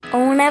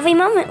Every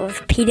Moment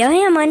with Peter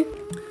Hamlin.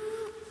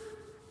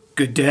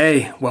 Good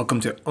day.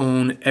 Welcome to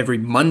Own Every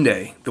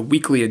Monday, the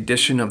weekly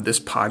edition of this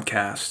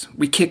podcast.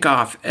 We kick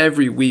off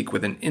every week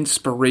with an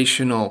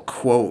inspirational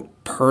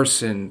quote,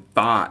 person,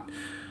 thought.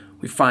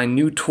 We find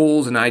new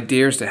tools and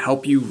ideas to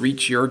help you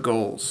reach your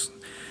goals.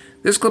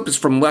 This clip is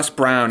from Les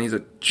Brown. He's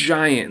a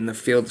giant in the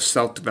field of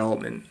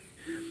self-development.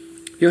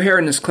 You'll hear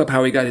in this clip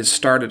how he got his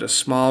start at a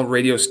small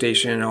radio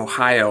station in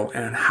Ohio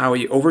and how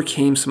he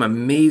overcame some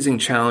amazing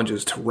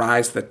challenges to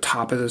rise to the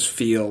top of his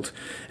field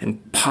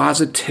and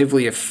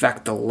positively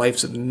affect the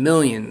lives of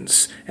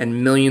millions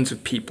and millions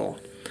of people,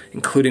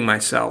 including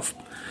myself.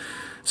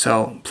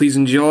 So please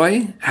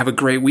enjoy, have a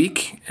great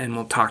week, and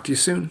we'll talk to you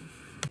soon.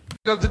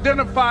 I was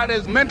identified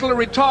as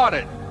mentally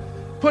retarded,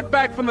 put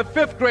back from the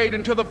 5th grade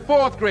into the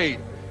 4th grade,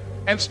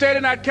 and stayed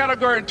in that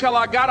category until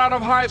I got out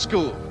of high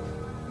school.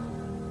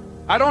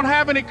 I don't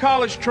have any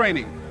college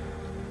training,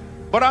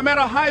 but I met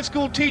a high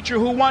school teacher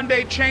who one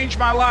day changed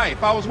my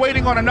life. I was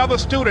waiting on another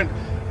student,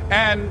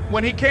 and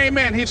when he came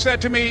in, he said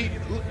to me,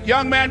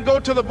 "Young man, go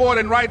to the board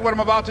and write what I'm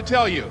about to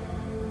tell you."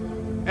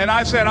 And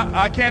I said,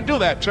 I can't do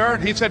that, sir.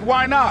 He said,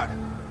 "Why not?"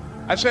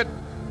 I said,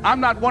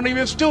 "I'm not one of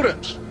your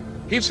students."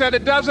 He said,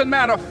 "It doesn't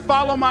matter.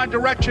 Follow my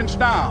directions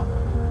now."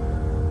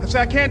 I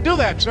said, "I can't do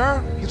that,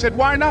 sir." He said,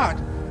 "Why not?"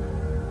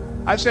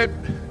 I said,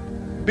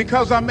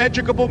 "Because I'm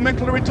educable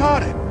mentally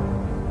retarded."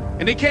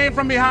 And he came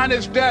from behind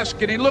his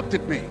desk and he looked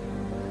at me.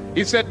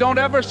 He said, "Don't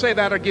ever say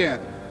that again.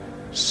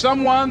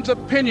 Someone's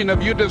opinion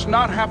of you does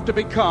not have to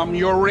become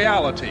your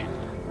reality."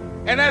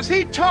 And as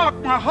he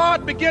talked, my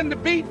heart began to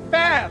beat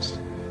fast.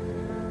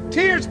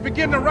 Tears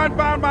began to run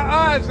down my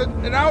eyes,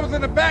 and I was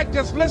in the back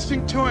just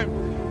listening to him,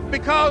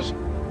 because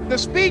the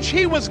speech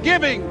he was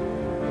giving,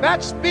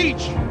 that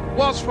speech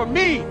was for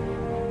me.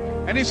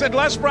 And he said,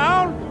 "Les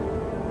Brown,"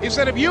 he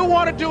said, "if you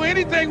want to do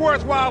anything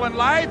worthwhile in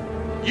life,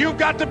 you've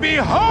got to be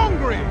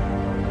hungry."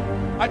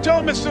 I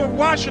told Mr.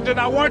 Washington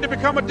I wanted to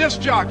become a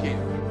disc jockey.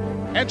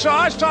 And so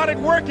I started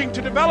working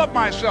to develop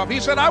myself. He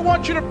said, "I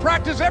want you to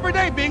practice every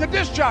day being a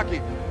disc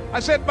jockey." I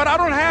said, "But I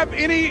don't have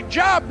any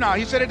job now."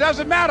 He said, "It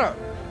doesn't matter."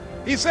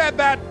 He said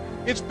that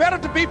it's better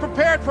to be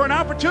prepared for an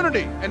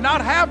opportunity and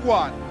not have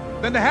one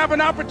than to have an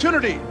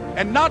opportunity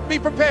and not be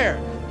prepared.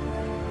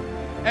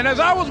 And as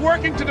I was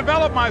working to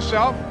develop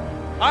myself,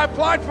 I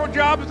applied for a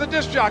job as a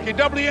disc jockey,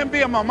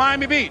 WMBM on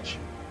Miami Beach.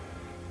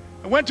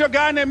 I went to a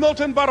guy named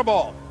Milton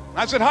Butterball.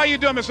 I said, "How you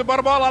doing, Mr.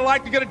 Butterball? I'd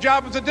like to get a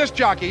job as a disc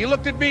jockey." He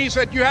looked at me, he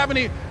said, "You have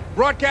any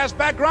broadcast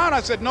background?"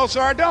 I said, "No, sir,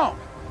 I don't."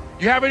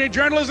 "You have any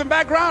journalism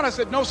background?" I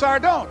said, "No, sir, I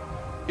don't."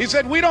 He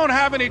said, "We don't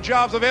have any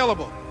jobs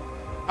available."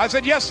 I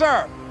said, "Yes,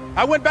 sir."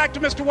 I went back to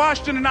Mr.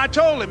 Washington and I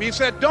told him. He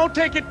said, "Don't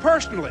take it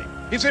personally."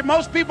 He said,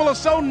 "Most people are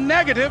so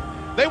negative,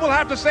 they will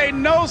have to say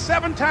no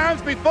 7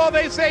 times before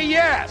they say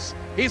yes."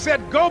 He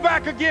said, "Go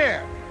back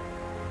again."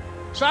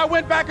 So I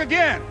went back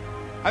again.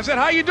 I said,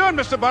 "How you doing,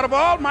 Mr.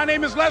 Butterball? My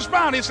name is Les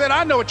Brown." He said,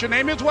 "I know what your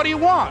name is. What do you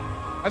want?"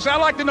 I said,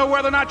 "I'd like to know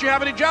whether or not you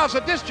have any jobs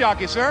as a disc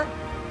jockey, sir."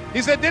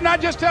 He said, "Didn't I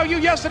just tell you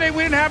yesterday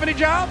we didn't have any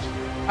jobs?"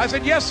 I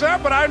said, "Yes, sir,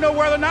 but I know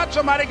whether or not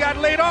somebody got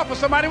laid off or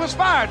somebody was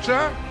fired,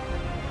 sir."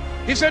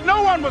 He said,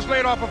 "No one was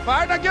laid off or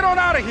fired. Now get on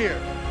out of here."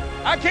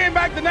 I came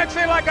back the next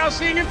day like I was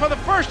seeing him for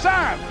the first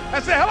time. I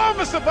said, "Hello,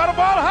 Mr.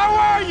 Butterball, how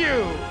are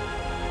you?"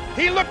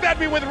 He looked at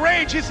me with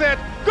rage. He said,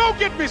 "Go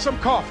get me some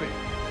coffee."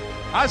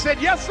 I said,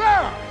 "Yes,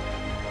 sir."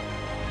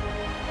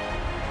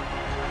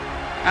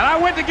 And I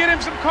went to get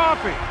him some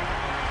coffee.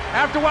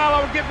 After a while,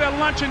 I would get their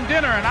lunch and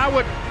dinner, and I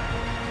would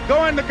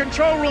go in the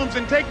control rooms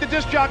and take the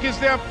disc jockeys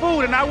their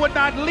food, and I would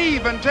not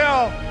leave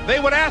until they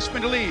would ask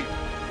me to leave.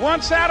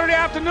 One Saturday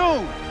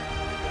afternoon,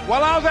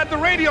 while I was at the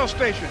radio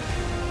station,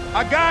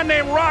 a guy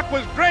named Rock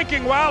was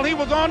drinking while he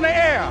was on the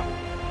air.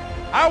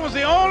 I was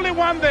the only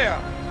one there,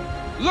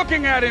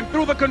 looking at him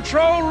through the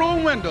control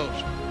room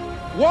windows,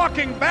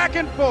 walking back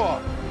and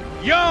forth,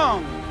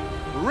 young,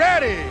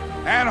 ready,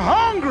 and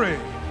hungry.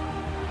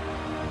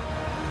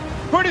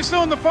 Pretty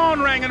soon the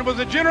phone rang, and it was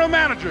the general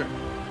manager.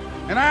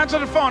 And I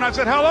answered the phone. I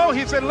said, "Hello?"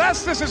 He said,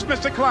 "Les, this is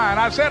Mr. Klein."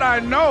 I said, "I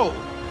know."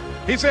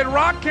 He said,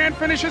 "Rock can't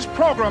finish his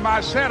program."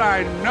 I said,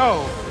 "I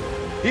know."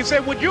 He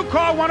said, "Would you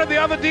call one of the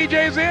other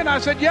DJs in?" I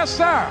said, "Yes,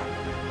 sir."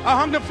 I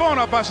hung the phone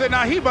up. I said,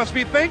 "Now he must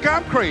think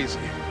I'm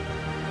crazy."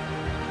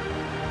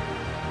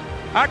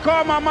 I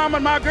called my mom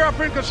and my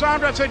girlfriend,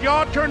 Cassandra. I said,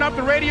 "Y'all turn up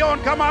the radio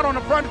and come out on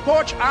the front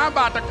porch. I'm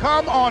about to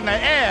come on the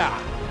air."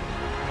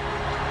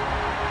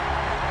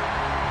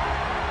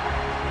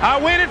 I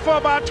waited for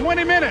about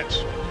 20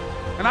 minutes,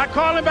 and I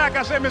called him back.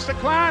 I said, "Mr.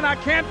 Klein, I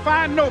can't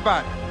find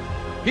nobody."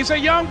 He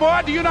said, "Young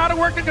boy, do you know how to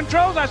work the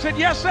controls?" I said,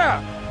 "Yes,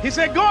 sir." He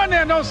said, "Go in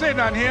there and don't say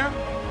nothing here."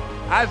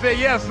 I said,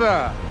 "Yes,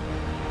 sir."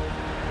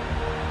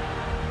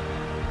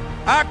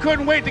 I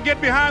couldn't wait to get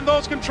behind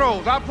those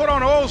controls. I put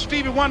on an old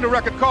Stevie Wonder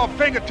record called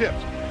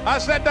Fingertips. I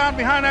sat down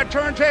behind that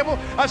turntable.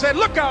 I said,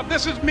 "Look out,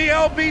 this is me,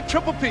 LB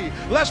Triple P,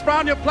 Les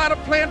Brown, your platter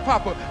playing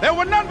papa. There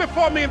were none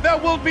before me, and there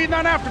will be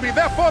none after me.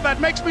 Therefore,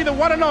 that makes me the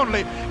one and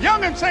only.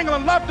 Young and single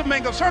and love to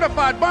mingle,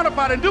 certified, bona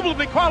fide,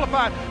 indubitably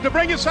qualified to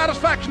bring you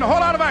satisfaction, a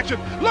whole lot of action.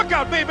 Look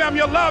out, baby, I'm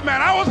your love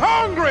man. I was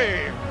hungry."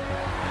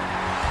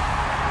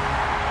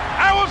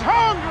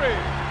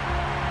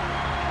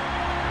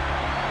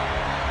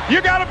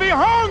 You got to be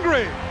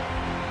hungry.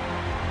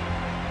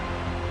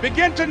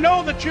 Begin to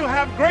know that you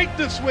have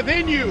greatness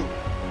within you.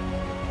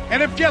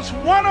 And if just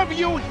one of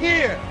you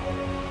here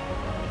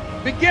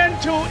begin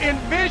to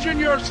envision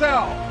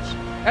yourselves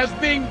as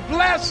being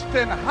blessed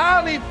and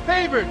highly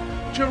favored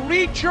to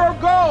reach your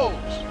goals,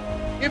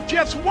 if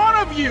just one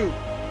of you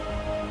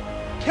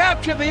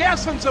capture the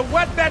essence of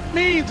what that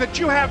means, that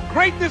you have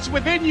greatness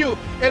within you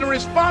and a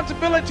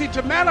responsibility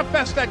to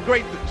manifest that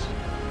greatness,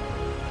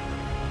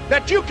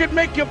 that you can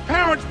make your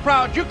parents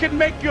proud, you can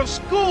make your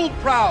school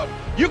proud,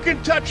 you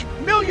can touch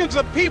millions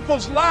of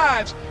people's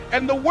lives,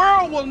 and the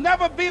world will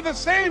never be the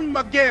same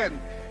again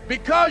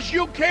because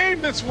you came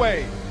this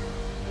way.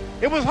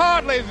 It was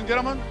hard, ladies and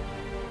gentlemen,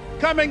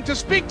 coming to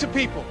speak to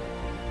people.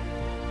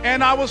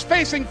 And I was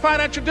facing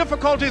financial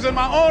difficulties in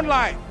my own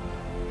life.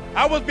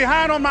 I was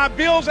behind on my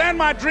bills and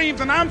my dreams,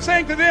 and I'm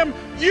saying to them,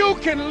 you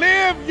can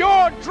live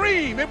your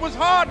dream. It was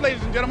hard,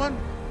 ladies and gentlemen.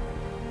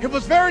 It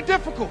was very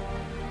difficult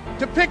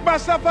to pick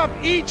myself up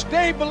each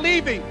day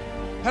believing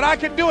that I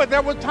could do it.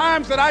 There were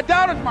times that I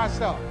doubted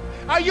myself.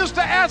 I used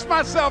to ask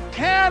myself,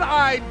 can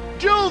I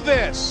do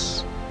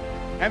this?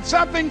 And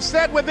something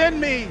said within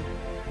me,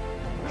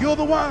 you're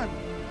the one.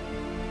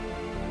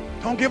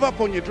 Don't give up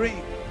on your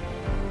dream.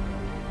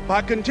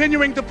 By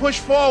continuing to push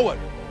forward,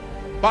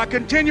 by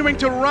continuing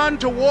to run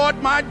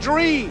toward my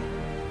dream,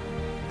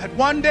 that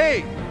one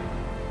day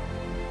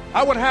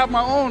I would have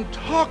my own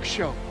talk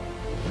show.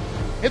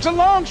 It's a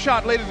long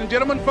shot, ladies and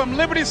gentlemen, from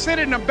Liberty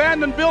City, an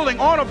abandoned building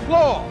on a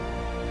floor,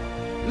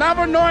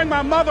 never knowing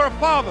my mother or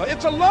father.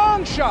 It's a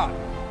long shot.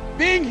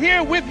 Being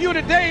here with you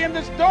today in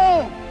this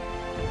dome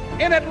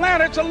in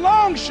Atlanta, it's a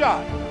long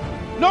shot.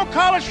 No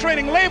college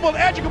training, labeled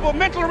educable,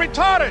 mentally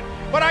retarded,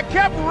 but I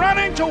kept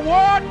running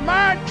toward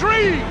my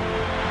dream.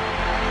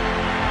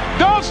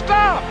 Don't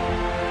stop.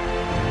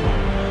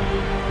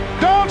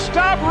 Don't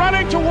stop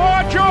running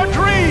toward your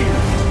dream.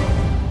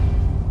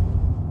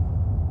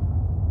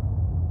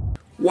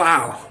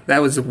 Wow,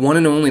 that was the one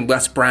and only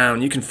Les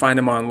Brown. You can find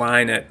him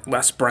online at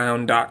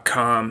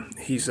lesbrown.com.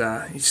 He's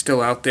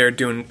still out there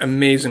doing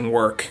amazing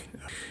work.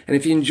 And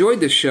if you enjoyed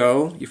this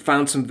show, you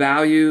found some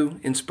value,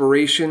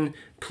 inspiration,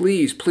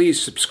 please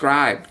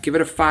subscribe. Give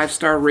it a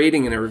 5-star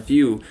rating and a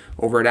review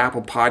over at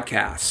Apple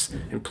Podcasts.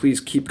 And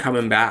please keep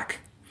coming back.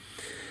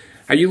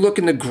 Are you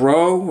looking to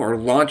grow or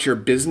launch your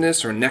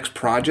business or next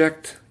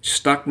project?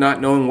 Stuck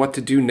not knowing what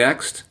to do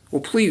next?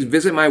 Well, please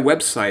visit my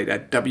website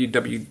at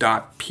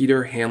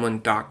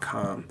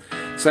www.peterhamlin.com.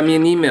 Send me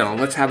an email and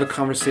let's have a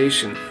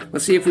conversation.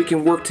 Let's see if we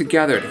can work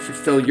together to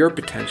fulfill your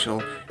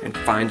potential and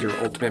find your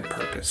ultimate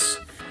purpose.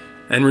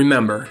 And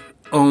remember,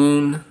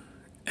 own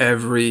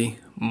every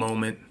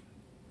moment.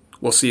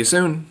 We'll see you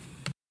soon.